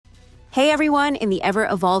Hey everyone, in the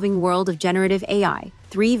ever-evolving world of generative AI,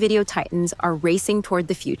 three video titans are racing toward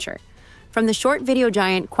the future. From the short video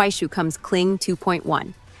giant Kuaishou comes Kling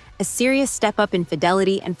 2.1, a serious step up in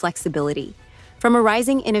fidelity and flexibility. From a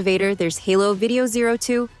rising innovator, there's Hailuo Video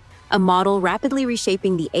 02, a model rapidly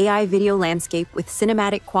reshaping the AI video landscape with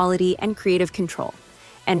cinematic quality and creative control.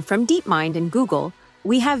 And from DeepMind and Google,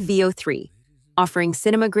 we have Veo 3, offering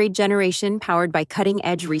cinema-grade generation powered by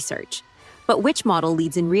cutting-edge research. But which model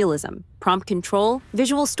leads in realism, prompt control,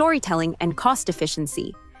 visual storytelling, and cost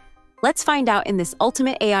efficiency? Let's find out in this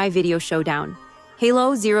ultimate AI video showdown.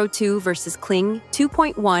 Hailuo 02 versus Kling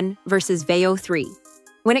 2.1 versus Veo 3.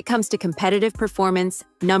 When it comes to competitive performance,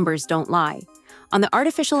 numbers don't lie. On the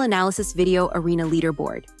Artificial Analysis Video Arena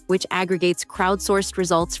leaderboard, which aggregates crowdsourced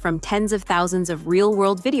results from tens of thousands of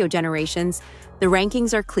real-world video generations, the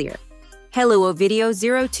rankings are clear. Hailuo Video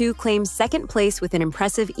 02 claims second place with an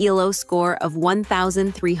impressive ELO score of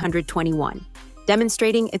 1,321,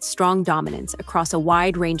 demonstrating its strong dominance across a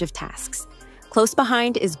wide range of tasks. Close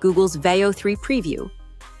behind is Google's Veo 3 preview,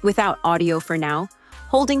 without audio for now,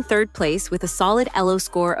 holding third place with a solid ELO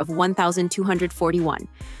score of 1,241.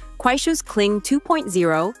 Kuaishou's Kling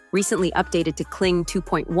 2.0, recently updated to Kling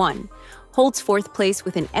 2.1, holds fourth place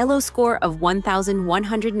with an ELO score of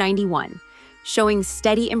 1,191. Showing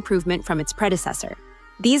steady improvement from its predecessor.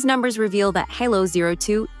 These numbers reveal that Hailuo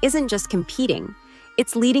 02 isn't just competing,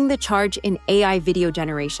 it's leading the charge in AI video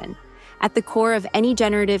generation. At the core of any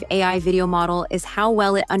generative AI video model is how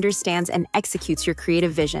well it understands and executes your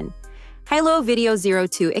creative vision. Hailuo Video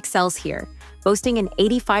 02 excels here, boasting an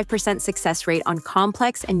 85% success rate on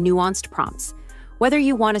complex and nuanced prompts. Whether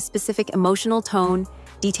you want a specific emotional tone,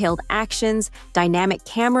 detailed actions, dynamic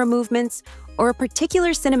camera movements, or a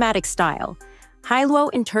particular cinematic style, Hailuo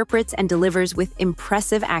interprets and delivers with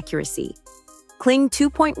impressive accuracy. Kling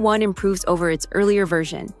 2.1 improves over its earlier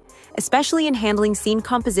version, especially in handling scene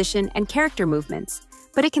composition and character movements,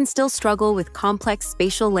 but it can still struggle with complex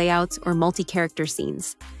spatial layouts or multi-character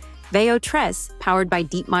scenes. Veo 3, powered by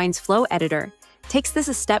DeepMind's Flow editor, takes this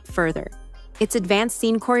a step further. Its advanced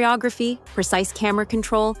scene choreography, precise camera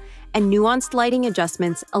control, and nuanced lighting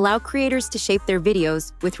adjustments allow creators to shape their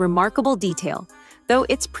videos with remarkable detail, though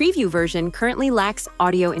its preview version currently lacks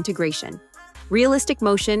audio integration. Realistic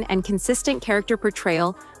motion and consistent character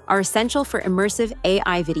portrayal are essential for immersive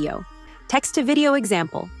AI video. Text-to-video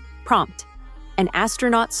example. Prompt. An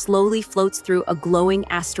astronaut slowly floats through a glowing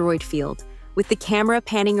asteroid field, with the camera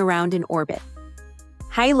panning around in orbit.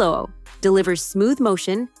 Hailuo delivers smooth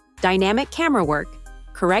motion, dynamic camera work,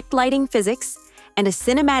 correct lighting physics, and a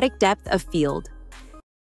cinematic depth of field.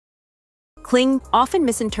 Kling often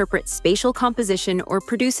misinterprets spatial composition or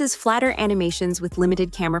produces flatter animations with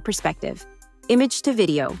limited camera perspective. Image to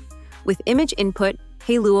video. With image input,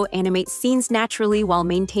 Hailuo animates scenes naturally while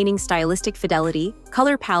maintaining stylistic fidelity,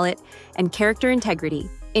 color palette, and character integrity.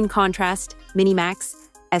 In contrast, MiniMax,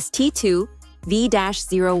 ST2,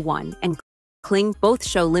 V-01, and Kling both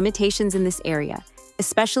show limitations in this area,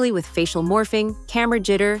 especially with facial morphing, camera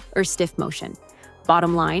jitter, or stiff motion.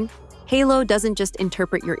 Bottom line, Hailuo doesn't just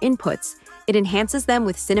interpret your inputs, it enhances them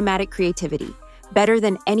with cinematic creativity. Better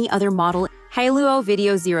than any other model, Hailuo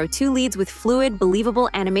Video 02 leads with fluid, believable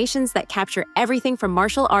animations that capture everything from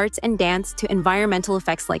martial arts and dance to environmental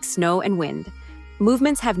effects like snow and wind.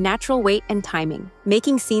 Movements have natural weight and timing,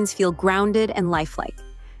 making scenes feel grounded and lifelike.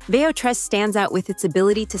 Veo 3 stands out with its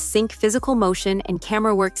ability to sync physical motion and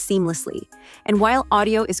camera work seamlessly, and while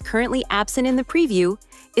audio is currently absent in the preview,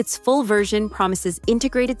 its full version promises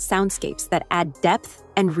integrated soundscapes that add depth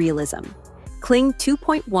and realism. Kling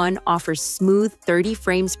 2.1 offers smooth 30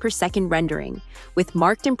 frames per second rendering, with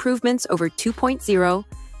marked improvements over 2.0,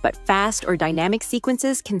 but fast or dynamic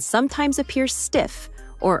sequences can sometimes appear stiff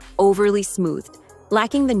or overly smoothed,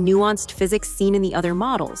 lacking the nuanced physics seen in the other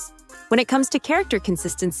models. When it comes to character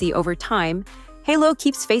consistency over time, Hailuo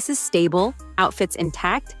keeps faces stable, outfits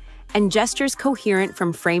intact, and gestures coherent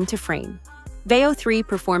from frame to frame. Veo 3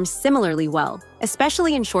 performs similarly well,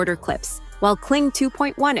 especially in shorter clips, while Kling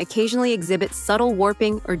 2.1 occasionally exhibits subtle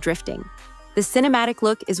warping or drifting. The cinematic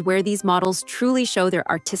look is where these models truly show their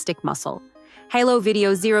artistic muscle. Hailuo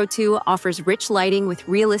Video 02 offers rich lighting with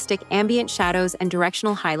realistic ambient shadows and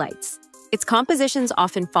directional highlights. Its compositions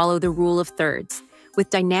often follow the rule of thirds, with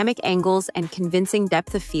dynamic angles and convincing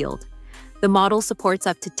depth of field. The model supports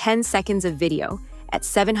up to 10 seconds of video at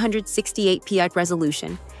 768p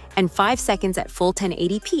resolution and 5 seconds at full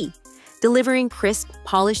 1080p, delivering crisp,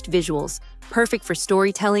 polished visuals, perfect for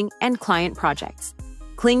storytelling and client projects.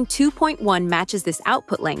 Kling 2.1 matches this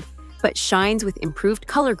output length, but shines with improved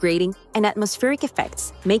color grading and atmospheric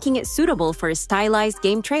effects, making it suitable for stylized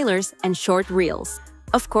game trailers and short reels.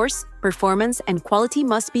 Of course, performance and quality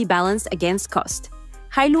must be balanced against cost.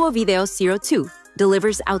 Hailuo Video 02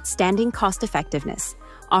 delivers outstanding cost-effectiveness,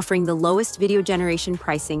 offering the lowest video generation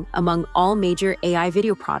pricing among all major AI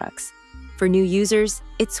video products. For new users,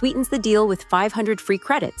 it sweetens the deal with 500 free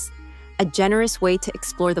credits, a generous way to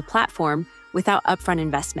explore the platform without upfront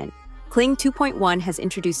investment. Kling 2.1 has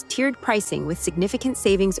introduced tiered pricing with significant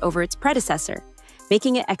savings over its predecessor,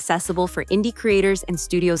 making it accessible for indie creators and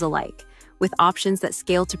studios alike. With options that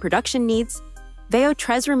scale to production needs, Veo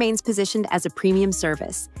 3 remains positioned as a premium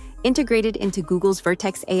service, integrated into Google's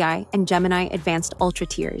Vertex AI and Gemini Advanced Ultra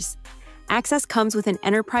tiers. Access comes with an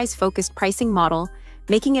enterprise-focused pricing model,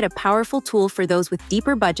 making it a powerful tool for those with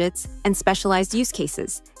deeper budgets and specialized use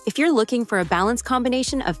cases. If you're looking for a balanced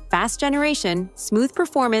combination of fast generation, smooth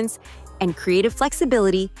performance, and creative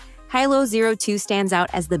flexibility, Hailuo 02 stands out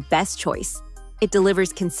as the best choice. It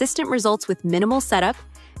delivers consistent results with minimal setup,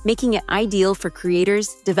 making it ideal for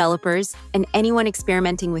creators, developers, and anyone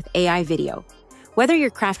experimenting with AI video. Whether you're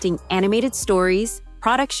crafting animated stories,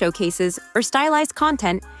 product showcases, or stylized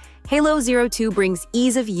content, Hailuo 02 brings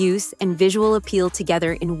ease of use and visual appeal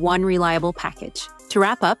together in one reliable package. To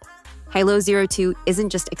wrap up, Hailuo 02 isn't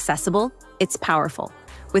just accessible, it's powerful.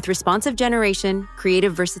 With responsive generation,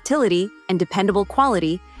 creative versatility, and dependable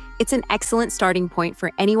quality, it's an excellent starting point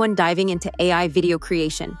for anyone diving into AI video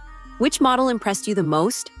creation. Which model impressed you the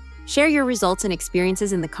most? Share your results and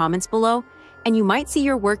experiences in the comments below, and you might see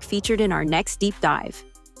your work featured in our next deep dive.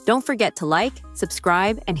 Don't forget to like,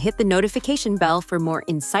 subscribe, and hit the notification bell for more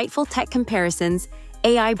insightful tech comparisons,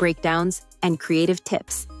 AI breakdowns, and creative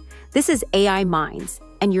tips. This is AI Minds,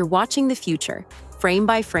 and you're watching the future, frame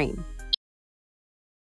by frame.